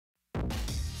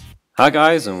Hi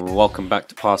guys, and welcome back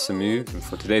to Pass and Move. And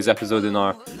for today's episode in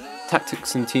our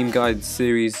Tactics and Team Guide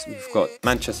series, we've got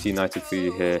Manchester United for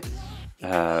you here,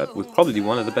 with probably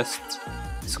one of the best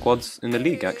squads in the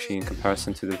league actually in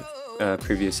comparison to the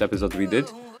previous episode we did.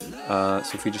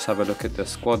 So if we just have a look at the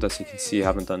squad, as you can see I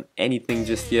haven't done anything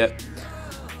just yet,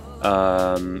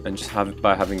 and just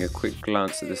by having a quick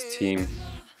glance at this team,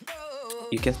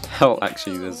 you can tell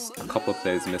actually there's a couple of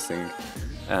players missing,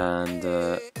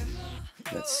 and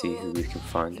let's see who we can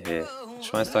find here.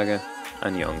 Schweinsteiger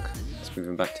and Young. Let's move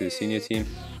him back to the senior team.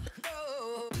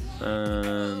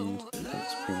 And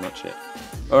that's pretty much it.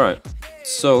 Alright,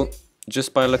 so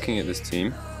just by looking at this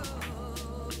team,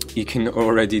 you can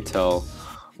already tell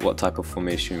what type of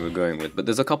formation we're going with. But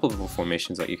there's a couple of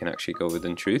formations that you can actually go with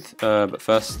in truth. But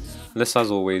first, let's as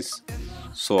always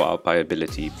sort out by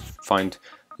ability. Find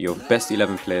your best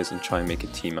 11 players and try and make a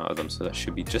team out of them. So that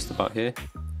should be just about here.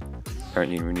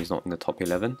 Apparently Rooney's not in the top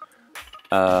 11.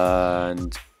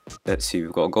 And let's see,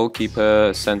 we've got a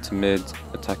goalkeeper, centre mid,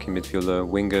 attacking midfielder,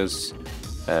 wingers,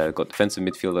 got defensive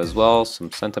midfielder as well, some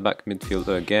centre back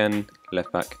midfielder again, left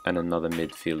back and another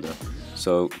midfielder.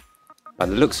 So by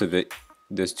the looks of it,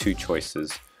 there's two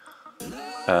choices.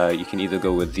 You can either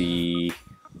go with the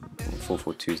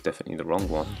 4-4-2 is definitely the wrong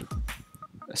one.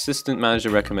 Assistant manager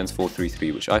recommends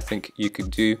 4-3-3, which I think you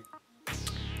could do.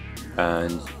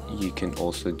 And you can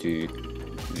also do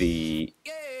the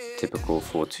typical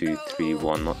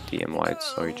 4-2-3-1, not DM wide,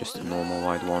 sorry, just a normal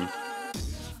wide one.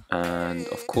 And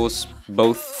of course,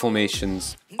 both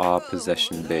formations are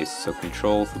possession based, so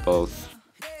control for both.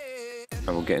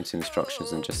 And we'll get into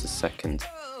instructions in just a second.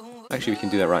 Actually, we can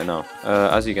do that right now.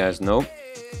 As you guys know,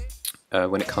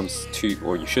 when it comes to,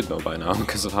 or you should know by now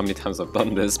because of how many times I've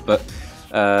done this, but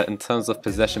in terms of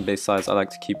possession-based sides, I like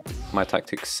to keep my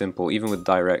tactics simple, even with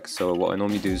direct. So what I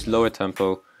normally do is lower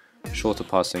tempo, shorter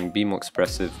passing, be more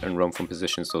expressive, and roam from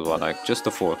positions. So what I like, just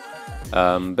the four.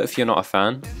 But if you're not a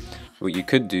fan, what you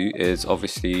could do is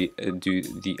obviously do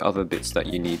the other bits that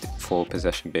you need for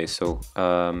possession-based. So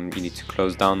you need to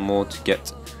close down more to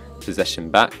get possession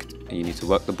back. You need to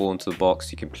work the ball into the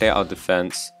box. You can play out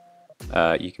defense.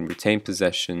 You can retain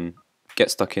possession. Get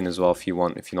stuck in as well if you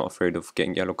want, if you're not afraid of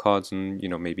getting yellow cards and, you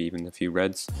know, maybe even a few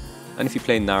reds. And if you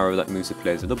play narrow, that moves the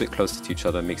players a little bit closer to each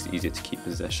other, makes it easier to keep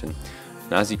possession.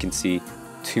 Now, as you can see,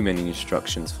 too many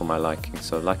instructions for my liking.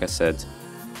 So like I said,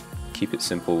 keep it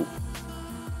simple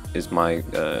is my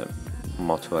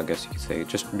motto, I guess you could say.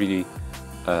 Just really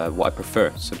what I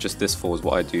prefer. So just this four is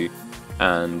what I do.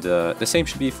 And the same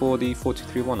should be for the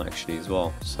 4-2-3-1 actually as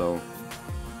well. So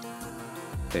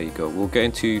there you go.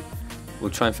 We'll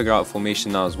try and figure out a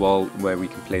formation now as well where we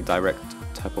can play direct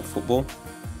type of football.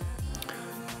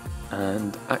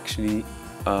 And actually,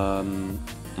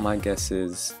 my guess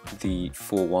is the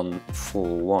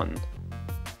 4-1-4-1.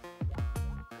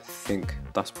 I think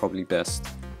that's probably best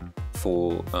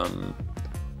for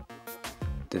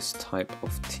this type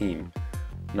of team.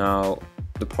 Now,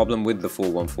 the problem with the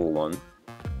 4-1-4-1,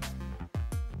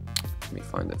 let me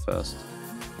find it first.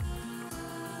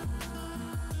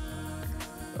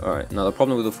 Alright, now the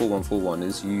problem with the 4-1-4-1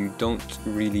 is you don't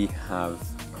really have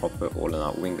proper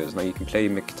all-in-out wingers. Now you can play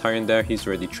Mkhitaryan there, he's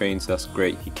already trained, so that's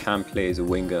great. He can play as a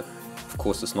winger. Of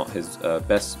course, it's not his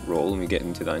best role, and we get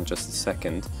into that in just a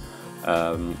second.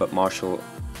 But Marshall,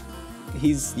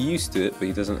 he's used to it, but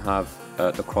he doesn't have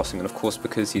the crossing. And of course,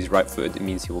 because he's right-footed, it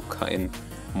means he will cut in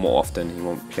more often. He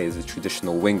won't play as a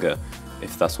traditional winger,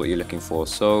 if that's what you're looking for.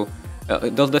 So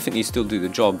they'll definitely still do the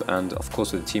job, and of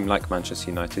course with a team like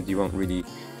Manchester United, you won't really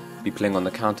be playing on the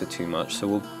counter too much, so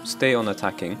we'll stay on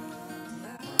attacking.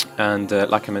 And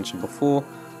like I mentioned before,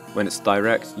 when it's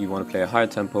direct, you want to play a higher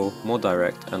tempo, more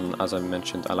direct, and as I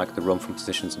mentioned, I like the roam from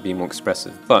positions to be more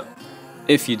expressive. But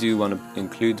if you do want to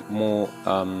include more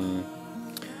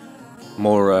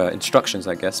instructions,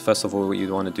 I guess, first of all, what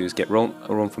you want to do is get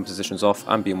roam from positions off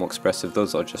and be more expressive.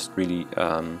 Those are just really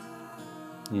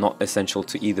not essential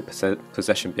to either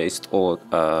possession based or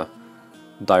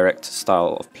direct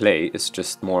style of play. It's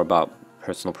just more about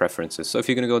personal preferences. So if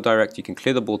you're going to go direct, you can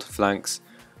clear the ball to flanks,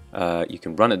 you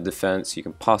can run at defense, you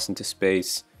can pass into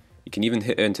space, you can even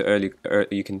hit into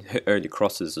early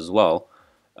crosses as well.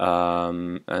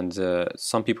 And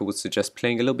some people would suggest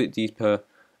playing a little bit deeper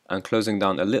and closing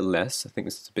down a little less. I think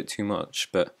this is a bit too much,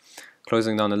 but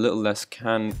closing down a little less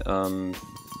can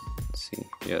let's see,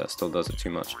 yeah, that still does it too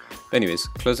much. But anyways,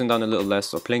 closing down a little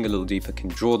less or playing a little deeper can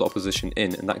draw the opposition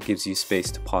in, and that gives you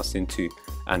space to pass into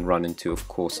and run into, of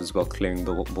course, as well, clearing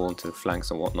the ball into the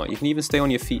flanks and whatnot. You can even stay on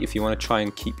your feet if you want to try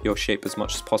and keep your shape as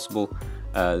much as possible.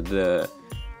 The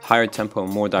higher tempo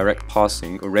and more direct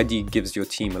passing already gives your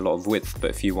team a lot of width, but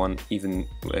if you want even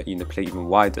play even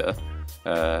wider,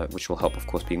 which will help of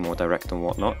course being more direct and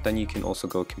whatnot, then you can also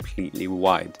go completely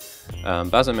wide.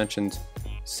 But as I mentioned,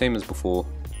 same as before,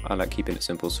 I like keeping it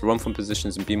simple. So run from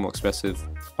positions and be more expressive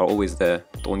are always there.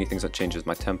 The only things that change is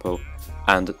my tempo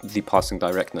and the passing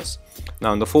directness.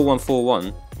 Now in the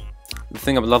 4-1-4-1, the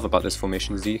thing I love about this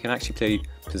formation is that you can actually play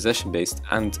possession based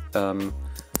and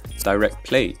direct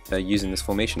play using this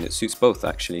formation. It suits both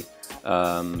actually,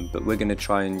 but we're going to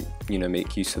try and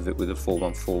make use of it with a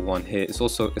 4-1-4-1 here.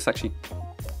 It's actually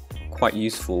quite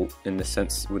useful in the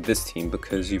sense with this team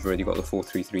because you've already got the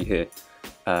 4-3-3 here,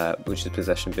 which is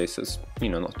possession based, so it's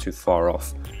not too far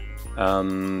off.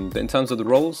 But in terms of the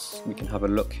roles, we can have a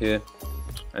look here,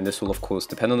 and this will of course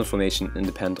depend on the formation and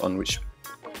depend on which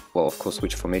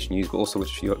formation you use, but also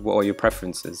what are your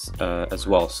preferences as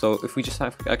well. So if we just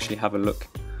actually have a look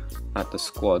at the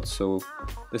squad, so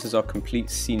this is our complete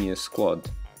senior squad,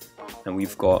 and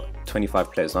we've got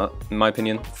 25 players. Now, in my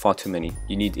opinion, far too many.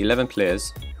 You need 11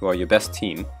 players who are your best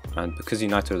team, and because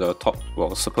United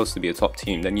are supposed to be a top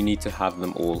team, then you need to have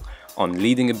them all on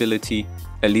leading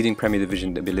Premier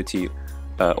Division ability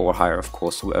or higher, of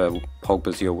course.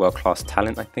 Pogba's your world-class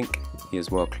talent, I think. He is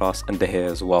world-class, and De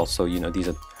Gea as well. So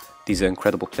these are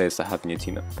incredible players to have in your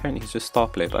team. Apparently he's just star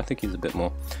player, but I think he's a bit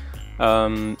more.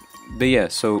 But yeah,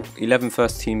 so 11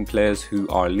 first team players who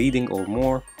are leading or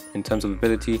more in terms of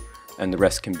ability, and the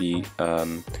rest can be,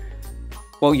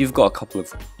 well, you've got a couple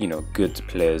of good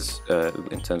players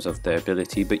in terms of their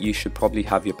ability, but you should probably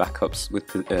have your backups with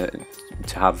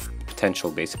to have potential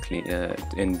basically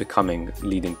in becoming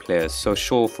leading players. So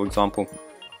Shaw, for example,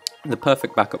 the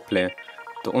perfect backup player.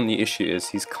 The only issue is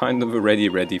he's kind of already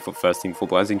ready for first team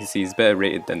football. As you can see, he's better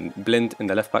rated than Blind in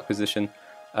the left back position.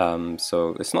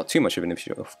 So it's not too much of an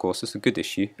issue, of course. It's a good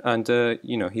issue, and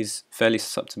he's fairly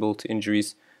susceptible to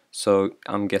injuries, so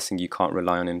I'm guessing you can't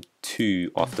rely on him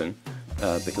too often,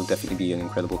 but he'll definitely be an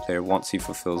incredible player once he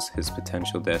fulfills his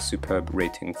potential there. Superb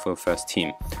rating for first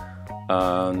team.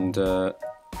 And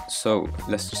so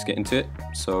let's just get into it.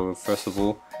 So first of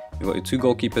all, you've got your two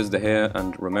goalkeepers, De Gea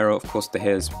and Romero. Of course, De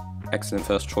Gea is excellent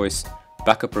first choice.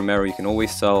 Backup Romero you can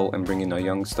always sell and bring in a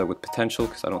youngster with potential,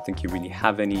 because I don't think you really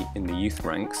have any in the youth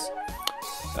ranks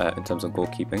in terms of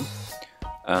goalkeeping.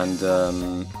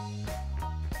 And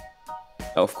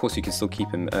of course you can still keep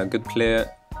him. A good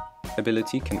player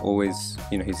ability can always,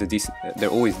 they're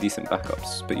always decent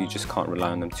backups, but you just can't rely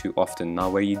on them too often. Now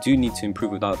where you do need to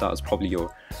improve without that is probably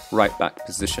your right back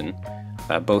position.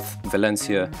 Both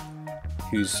Valencia,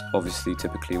 who's obviously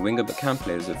typically a winger but can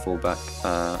play as a fullback.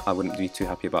 I wouldn't be too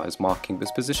happy about his marking, but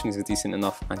his positioning is decent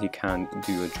enough and he can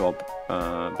do a job.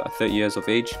 But at 30 years of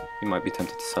age, you might be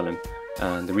tempted to sell him.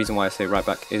 And the reason why I say right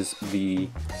back is the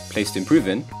place to improve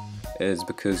in is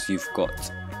because you've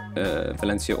got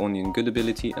Valencia only in good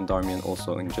ability and Darmian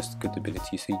also in just good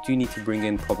ability. So you do need to bring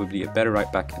in probably a better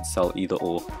right back and sell either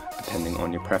or, depending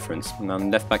on your preference. And on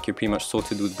left back, you're pretty much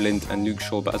sorted with Blind and Luke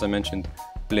Shaw, but as I mentioned,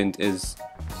 Blind is...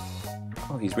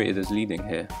 oh, he's rated as leading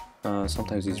here.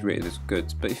 Sometimes he's rated as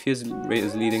good, but if he is rated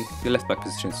as leading, your left back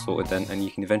position is sorted then, and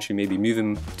you can eventually maybe move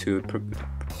him to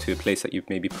a place that you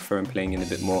maybe prefer him playing in a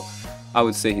bit more. I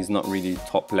would say he's not really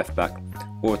top left back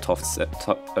or top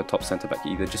centre back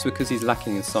either, just because he's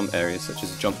lacking in some areas such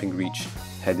as jumping reach,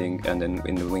 heading, and then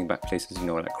in the wing back places,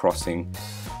 like crossing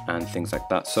and things like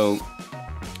that. So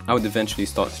I would eventually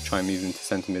start to try and move into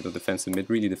centre mid or defensive mid,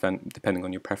 really depending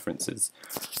on your preferences.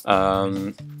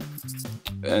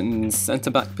 And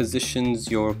centre-back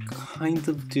positions, you're kind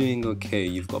of doing okay.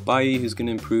 You've got Bailly, who's going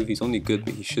to improve. He's only good,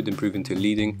 but he should improve into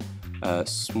leading.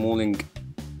 Smalling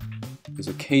is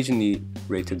occasionally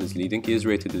rated as leading. He is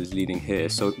rated as leading here,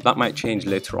 so that might change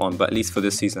later on, but at least for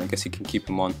this season, I guess you can keep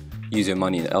him on, use your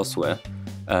money elsewhere.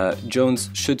 Jones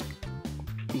should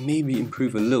maybe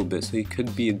improve a little bit, so he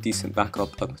could be a decent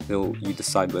backup up until you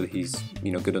decide whether he's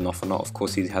good enough or not. Of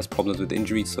course, he has problems with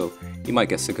injury, so you might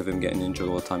get sick of him getting injured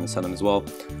all the time and sell him as well.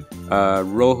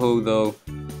 Rojo though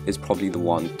is probably the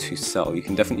one to sell. You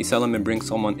can definitely sell him and bring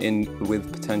someone in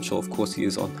with potential. Of course, he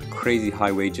is on crazy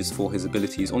high wages for his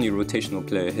ability. He's only a rotational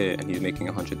player here and he's making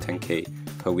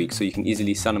 110k per week, so you can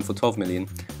easily sell him for 12 million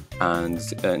and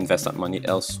invest that money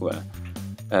elsewhere.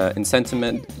 In centre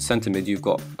mid, you've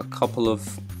got a couple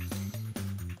of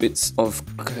bits of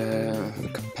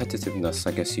competitiveness,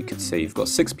 I guess you could say. You've got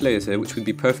 6 players here, which would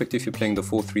be perfect if you're playing the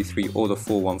 4-3-3 or the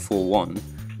 4-1-4-1.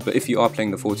 But if you are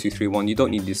playing the 4-2-3-1, you don't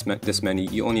need this many.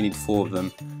 You only need 4 of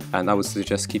them, and I would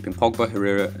suggest keeping Pogba,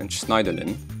 Herrera, and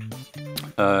Schneiderlin.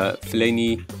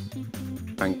 Fellaini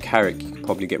and Carrick you could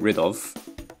probably get rid of.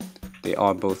 They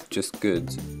are both just good.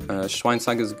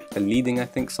 Schweinsteiger's leading, I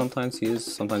think sometimes he is,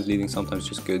 sometimes leading, sometimes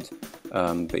just good.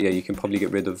 But yeah, you can probably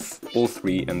get rid of all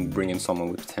three and bring in someone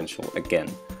with potential again.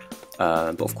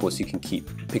 But of course you can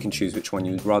pick and choose which one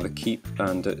you'd rather keep,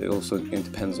 and it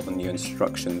depends on your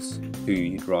instructions who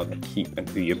you'd rather keep and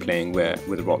who you're playing where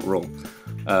with what role.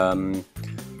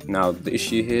 Now the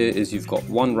issue here is you've got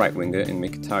one right winger in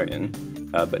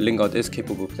Mkhitaryan, but Lingard is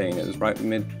capable of playing as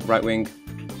right wing,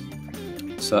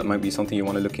 so that might be something you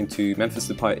want to look into. Memphis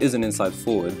Depay is an inside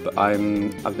forward, but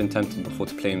I've been tempted before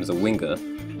to play him as a winger,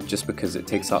 just because it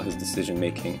takes out his decision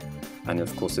making and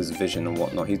of course his vision and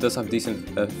whatnot. He does have decent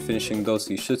finishing though, so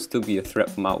he should still be a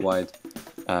threat from out wide,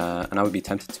 and I would be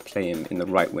tempted to play him in the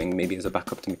right wing, maybe as a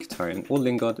backup to Mkhitaryan or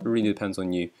Lingard. It really depends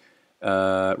on you.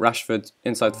 Rashford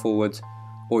inside forward,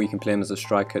 or you can play him as a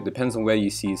striker. It depends on where you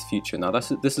see his future. Now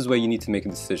this is where you need to make a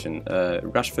decision.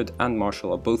 Rashford and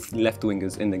Martial are both left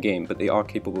wingers in the game, but they are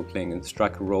capable of playing in the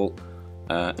striker role,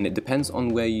 and it depends on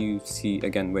where you see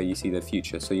their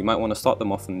future. So you might want to start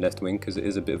them off on left wing, because it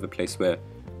is a bit of a place where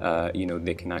you know,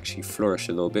 they can actually flourish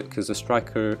a little bit, because the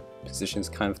striker position is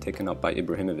kind of taken up by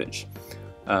Ibrahimovic.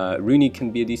 Rooney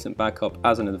can be a decent backup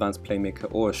as an advanced playmaker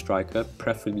or a striker,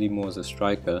 preferably more as a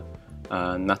striker.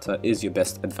 Mata is your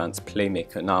best advanced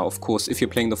playmaker. Now, of course, if you're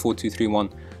playing the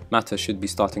 4-2-3-1, Mata should be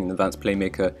starting an advanced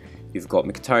playmaker. You've got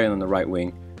Mkhitaryan on the right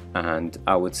wing, and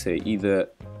I would say either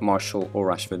Martial or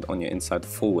Rashford on your inside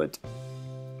forward.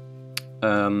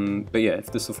 But yeah,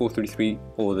 if this is a 4-3-3,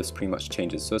 all this pretty much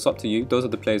changes. So it's up to you. Those are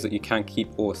the players that you can keep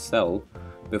or sell.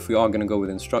 But if we are going to go with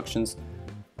instructions,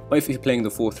 or if you're playing the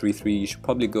 4-3-3, you should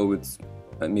probably go with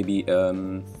maybe a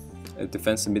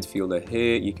defensive midfielder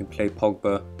here. You can play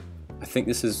Pogba. I think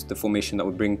this is the formation that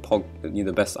would bring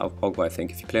the best out of Pogba. I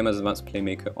think if you play him as an advanced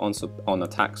playmaker on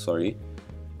attack,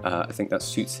 I think that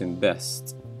suits him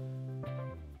best,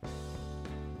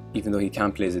 even though he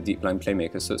can play as a deep line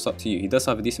playmaker. So it's up to you. He does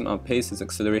have a decent amount of pace, his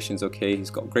acceleration is okay, he's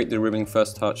got great dribbling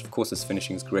first touch, of course his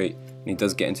finishing is great, and he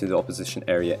does get into the opposition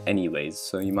area anyways,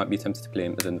 so you might be tempted to play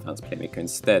him as an advanced playmaker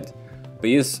instead. But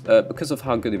he is, because of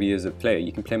how good he is a player,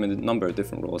 you can play him in a number of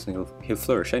different roles and he'll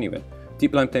flourish anyway.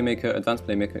 Deep line playmaker, advanced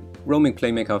playmaker, roaming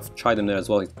playmaker, I've tried him there as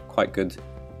well, he's quite good,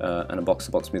 and a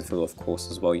box-to-box midfielder of course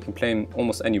as well. You can play him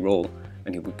almost any role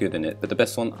and he'll be good in it, but the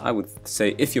best one I would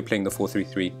say, if you're playing the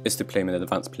 4-3-3, is to play him in an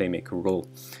advanced playmaker role.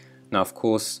 Now of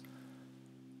course,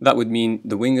 that would mean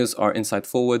the wingers are inside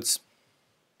forwards,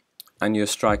 and your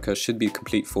striker should be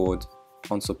complete forward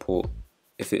on support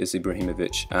if it is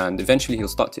Ibrahimovic, and eventually he'll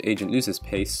start to age and lose his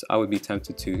pace. I would be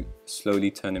tempted to slowly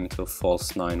turn him into a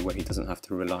false 9 where he doesn't have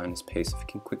to rely on his pace. If you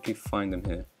can quickly find him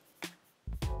here.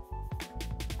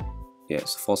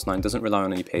 Yes, false 9 doesn't rely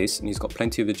on any pace, and he's got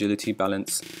plenty of agility,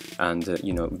 balance, and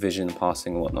you know, vision,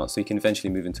 passing and whatnot, so he can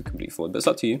eventually move into complete forward, but it's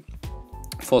up to you.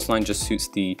 False 9 just suits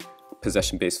the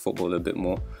possession-based football a little bit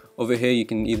more. Over here you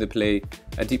can either play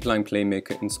a deep line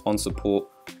playmaker on support,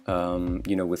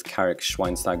 you know, with Carrick,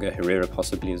 Schweinsteiger, Herrera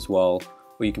possibly as well,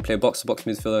 or you can play a box-to-box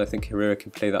midfielder. I think Herrera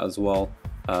can play that as well,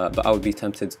 but I would be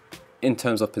tempted, in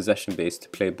terms of possession-based, to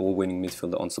play a ball-winning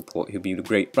midfielder on support. He'll be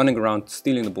great running around,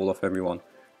 stealing the ball off everyone,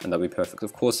 and that'll be perfect.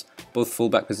 Of course, both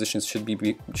fullback positions should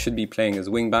be playing as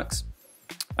wing-backs,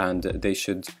 and they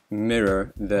should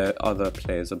mirror the other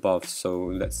players above. So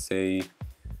let's say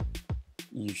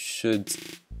you should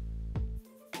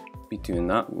be doing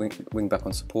that, wing back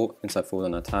on support, inside forward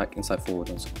on attack, inside forward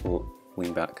on support,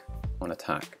 wing back on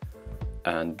attack.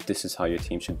 And this is how your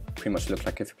team should pretty much look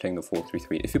like if you're playing the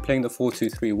 4-3-3. If you're playing the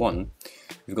 4-2-3-1,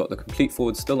 you've got the complete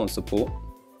forward still on support,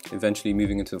 eventually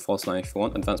moving into the false 9 if you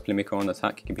want, advanced playmaker on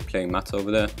attack, you can be playing Mata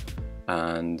over there,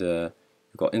 and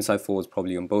you've got inside forwards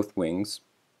probably on both wings.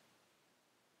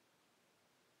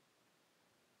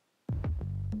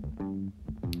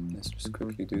 Let's just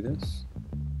quickly do this.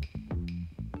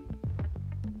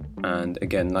 And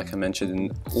again, like I mentioned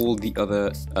in all the other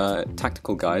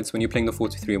tactical guides, when you're playing the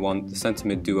 4-2-3-1, the centre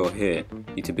mid duo here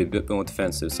need to be a bit more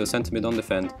defensive. So centre mid on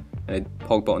defend, and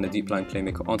Pogba on the deep line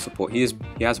playmaker on support. He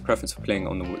has a preference for playing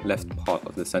on the left part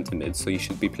of the centre mid, so you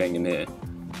should be playing him here.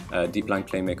 Deep line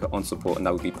playmaker on support, and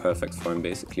that would be perfect for him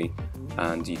basically.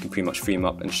 And you can pretty much free him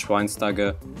up. And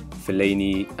Schweinsteiger,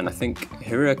 Fellaini, and I think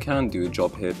Herrera can do a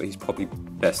job here, but he's probably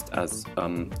best as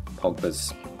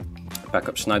Pogba's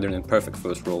backup. Schneiderlin perfect for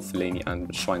this role, Fellaini and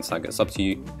Schweinsteiger. It's up to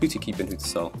you who to keep and who to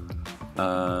sell.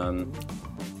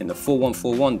 In the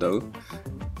 4-1-4-1 though,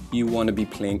 you want to be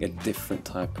playing a different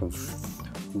type of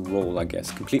role, I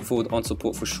guess. Complete forward on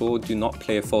support for sure. Do not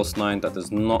play a false 9, that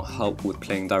does not help with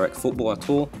playing direct football at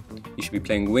all. You should be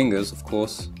playing wingers, of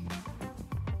course,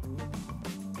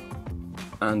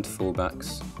 and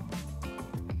fullbacks.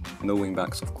 No wing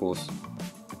backs, of course.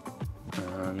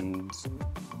 and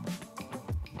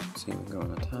let's see, we go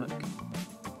on attack.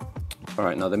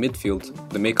 Alright, now the midfield,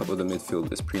 the makeup of the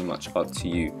midfield is pretty much up to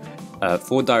you.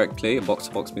 For direct play, a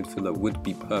box-to-box midfielder would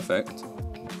be perfect.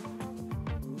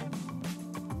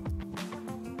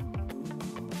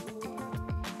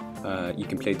 You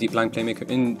can play deep line playmaker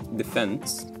in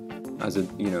defense as a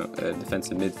a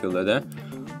defensive midfielder there,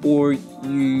 or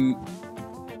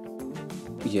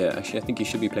actually I think you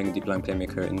should be playing a deep line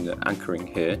playmaker in the anchoring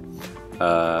here.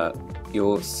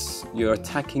 Your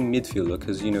attacking midfielder,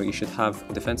 because you should have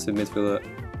a defensive midfielder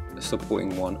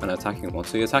supporting one and attacking one.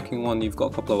 So your attacking one, you've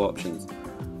got a couple of options.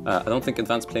 I don't think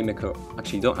advanced playmaker,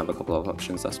 actually you don't have a couple of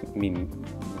options, that's me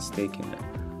mistaken there.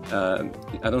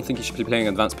 I don't think you should be playing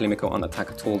advanced playmaker on attack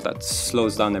at all. That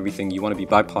slows down everything. You want to be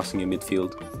bypassing your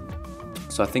midfield.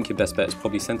 So I think your best bet is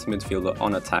probably centre midfielder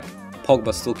on attack.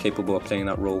 Pogba's still capable of playing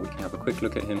that role. We can have a quick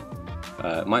look at him.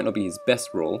 It might not be his best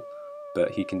role,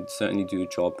 but he can certainly do a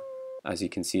job. As you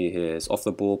can see here, his off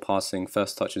the ball passing,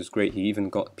 first touch is great. He even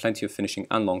got plenty of finishing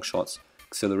and long shots.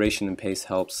 Acceleration and pace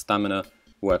helps. Stamina,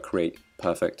 work rate,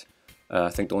 perfect. I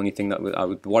think the only thing that I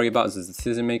would worry about is his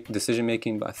decision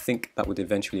making, but I think that would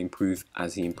eventually improve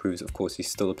as he improves. Of course, he's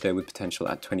still a player with potential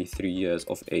at 23 years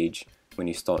of age when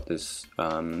you start this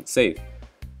save.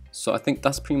 So I think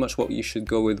that's pretty much what you should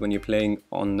go with when you're playing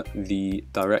on the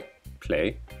direct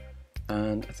play.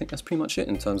 And I think that's pretty much it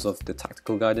in terms of the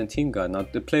tactical guide and team guide. Now,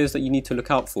 the players that you need to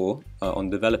look out for on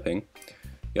developing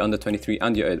your under 23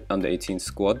 and your under 18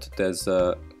 squad, there's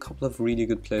a couple of really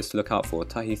good players to look out for.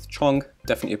 Tahith Chong,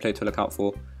 definitely a player to look out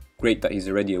for. Great that he's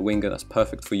already a winger, that's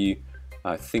perfect for you.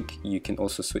 I think you can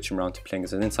also switch him around to playing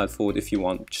as an inside forward if you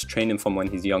want. Just train him from when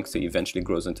he's young so he eventually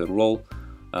grows into the role.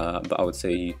 But I would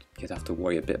say you'd have to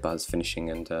worry a bit about his finishing,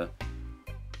 and I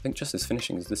think just his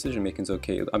finishing, his decision making is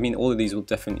okay. I mean, all of these will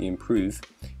definitely improve.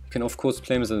 You can of course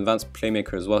play him as an advanced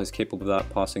playmaker as well. He's capable of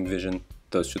that, passing, vision.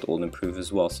 Those should all improve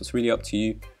as well. So it's really up to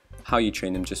you how you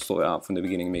train him. Just sort it out from the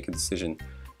beginning and make a decision.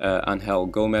 Angel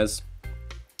Gomez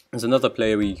is another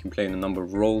player where you can play in a number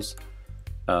of roles.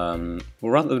 Well,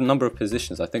 rather a number of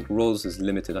positions. I think roles is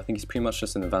limited. I think he's pretty much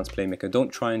just an advanced playmaker.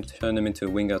 Don't try and turn him into a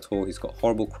winger at all. He's got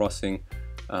horrible crossing.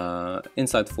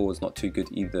 Inside forward is not too good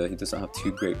either. He doesn't have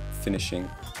too great finishing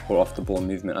or off the ball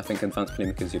movement. I think advanced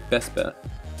playmaker is your best bet,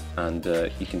 and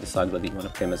you can decide whether you want to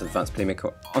play him as advanced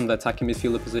playmaker on the attacking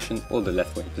midfielder position or the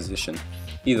left wing position.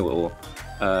 Either or.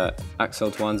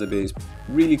 Axel Tuanzebe is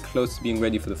really close to being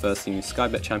ready for the first team. Sky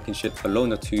Bet Championship,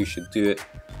 Alona 2 should do it.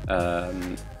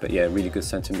 But yeah, really good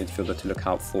centre midfielder to look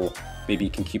out for. Maybe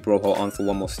you can keep Rojo on for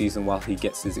one more season while he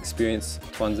gets his experience,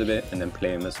 Tuanzebe, and then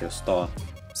play him as your star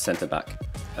centre back.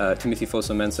 Timothy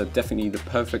Fosu-Mensah, definitely the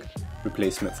perfect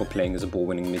replacement for playing as a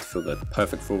ball-winning midfielder.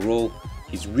 Perfect for a role.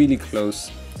 He's really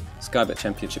close. Sky Bet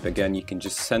Championship again, you can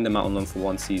just send him out on loan for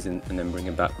one season and then bring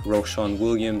him back. Roshan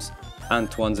Williams and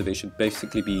Tuanzebe should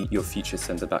basically be your future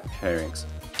centre-back pairings.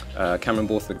 Cameron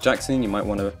Borthwick-Jackson, you might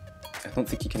want to, I don't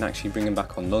think you can actually bring him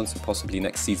back on loan, so possibly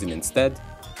next season instead.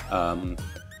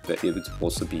 But it would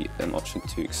also be an option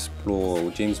to explore.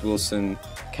 James Wilson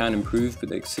can improve, but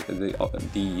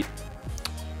the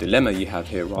dilemma you have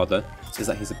here rather is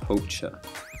that he's a poacher.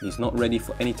 He's not ready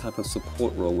for any type of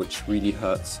support role, which really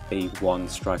hurts a one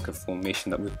striker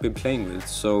formation that we've been playing with.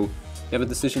 So you have a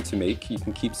decision to make. You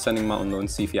can keep sending him out on loan,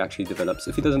 see if he actually develops.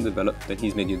 If he doesn't develop, then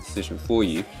he's made your decision for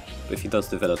you. But if he does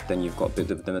develop, then you've got a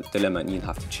bit of a dilemma and you'll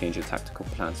have to change your tactical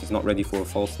plans. He's not ready for a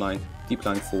false line, deep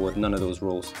line forward, none of those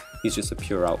roles. He's just a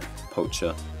pure out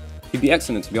poacher. He'd be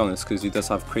excellent, to be honest, because he does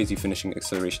have crazy finishing,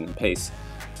 acceleration and pace.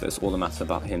 But it's all a matter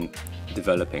about him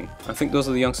developing. I think those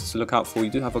are the youngsters to look out for. You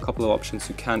do have a couple of options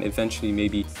who can eventually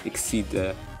maybe exceed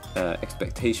their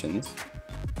expectations.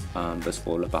 But it's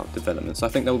all about development. So I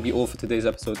think that will be all for today's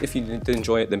episode. If you did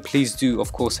enjoy it, then please do,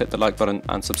 of course, hit the like button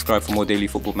and subscribe for more daily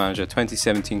Football Manager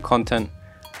 2017 content.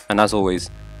 And as always,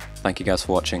 thank you guys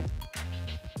for watching.